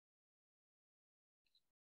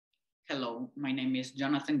Hello, my name is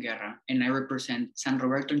Jonathan Guerra, and I represent San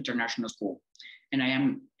Roberto International School. And I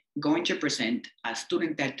am going to present a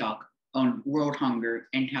student TED Talk on world hunger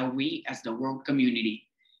and how we as the world community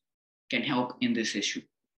can help in this issue.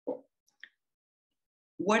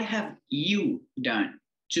 What have you done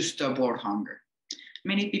to stop world hunger?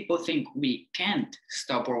 Many people think we can't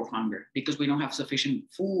stop world hunger because we don't have sufficient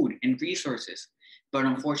food and resources. But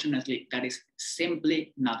unfortunately, that is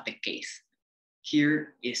simply not the case.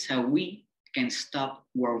 Here is how we can stop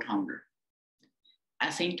world hunger.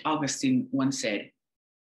 As St. Augustine once said,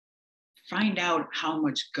 find out how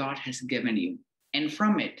much God has given you, and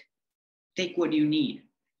from it, take what you need.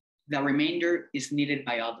 The remainder is needed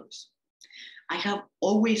by others. I have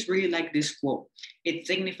always really liked this quote. It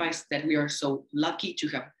signifies that we are so lucky to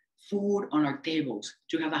have food on our tables,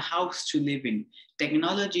 to have a house to live in,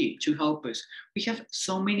 technology to help us. We have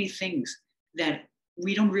so many things that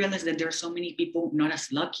we don't realize that there are so many people not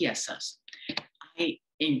as lucky as us. I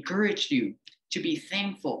encourage you to be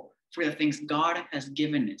thankful for the things God has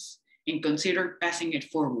given us and consider passing it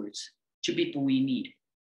forwards to people we need.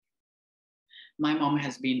 My mom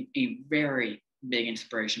has been a very big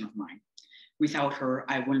inspiration of mine. Without her,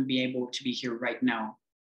 I wouldn't be able to be here right now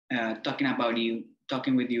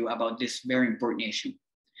talking with you about this very important issue.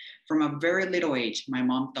 From a very little age, my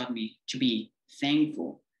mom taught me to be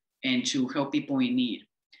thankful and to help people in need.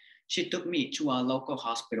 She took me to a local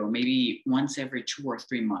hospital, maybe once every 2 or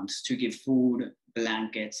 3 months, to give food,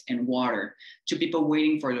 blankets, and water to people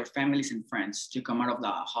waiting for their families and friends to come out of the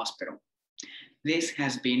hospital. This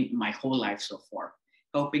has been my whole life so far,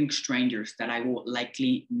 helping strangers that I will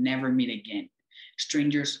likely never meet again,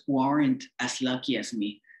 strangers who aren't as lucky as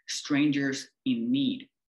me, strangers in need.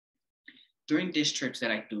 During these trips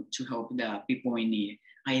that I took to help the people in need,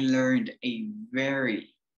 I learned a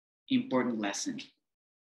very important lesson.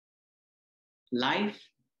 Life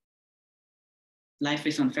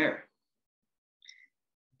is unfair,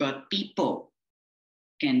 but people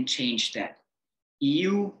can change that.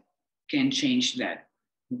 You can change that.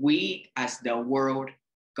 We as the world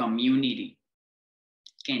community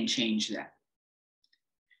can change that.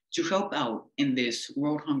 To help out in this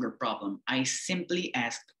world hunger problem, I simply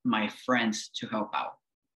asked my friends to help out.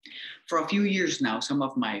 For a few years now, some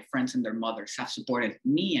of my friends and their mothers have supported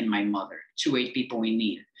me and my mother to aid people in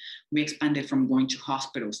need. We expanded from going to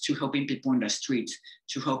hospitals to helping people in the streets,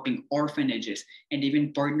 to helping orphanages, and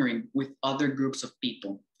even partnering with other groups of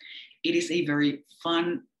people. It is a very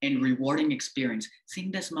fun and rewarding experience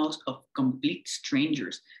seeing the smiles of complete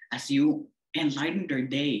strangers as you enlighten their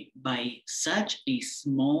day by such a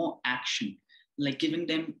small action, like giving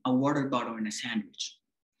them a water bottle and a sandwich.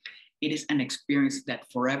 It is an experience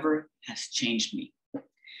that forever has changed me.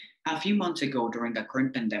 A few months ago, during the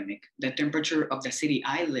current pandemic, the temperature of the city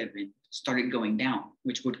I live in started going down,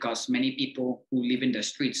 which would cause many people who live in the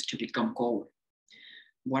streets to become cold.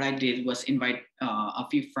 What I did was invite a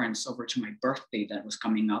few friends over to my birthday that was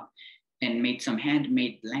coming up and made some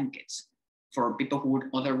handmade blankets for people who would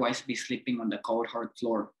otherwise be sleeping on the cold, hard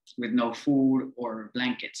floor with no food or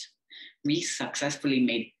blankets. We successfully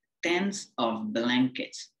made tens of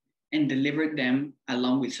blankets and delivered them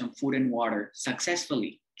along with some food and water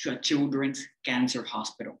successfully to a children's cancer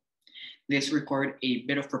hospital. This required a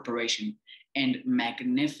bit of preparation and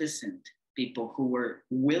magnificent people who were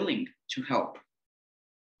willing to help.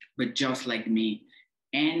 But just like me,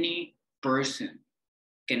 any person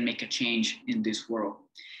can make a change in this world.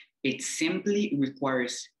 It simply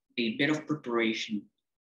requires a bit of preparation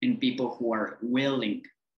and people who are willing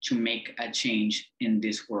to make a change in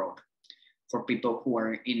this world for people who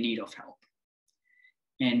are in need of help.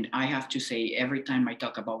 And I have to say, every time I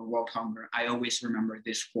talk about world hunger, I always remember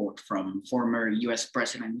this quote from former US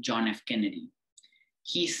President John F. Kennedy.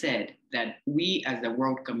 He said that we as the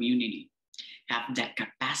world community have the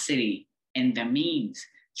capacity and the means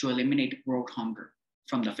to eliminate world hunger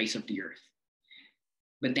from the face of the earth.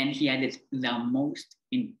 But then he added the most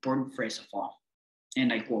important phrase of all,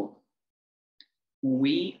 and I quote,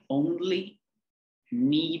 "We only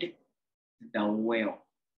need the will."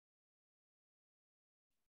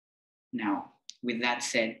 Now, with that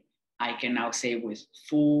said, I can now say with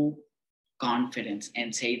full confidence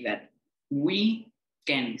and say that we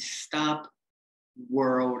can stop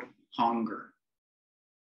world hunger.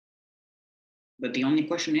 But the only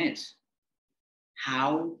question is,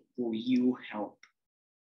 how will you help?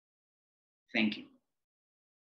 Thank you.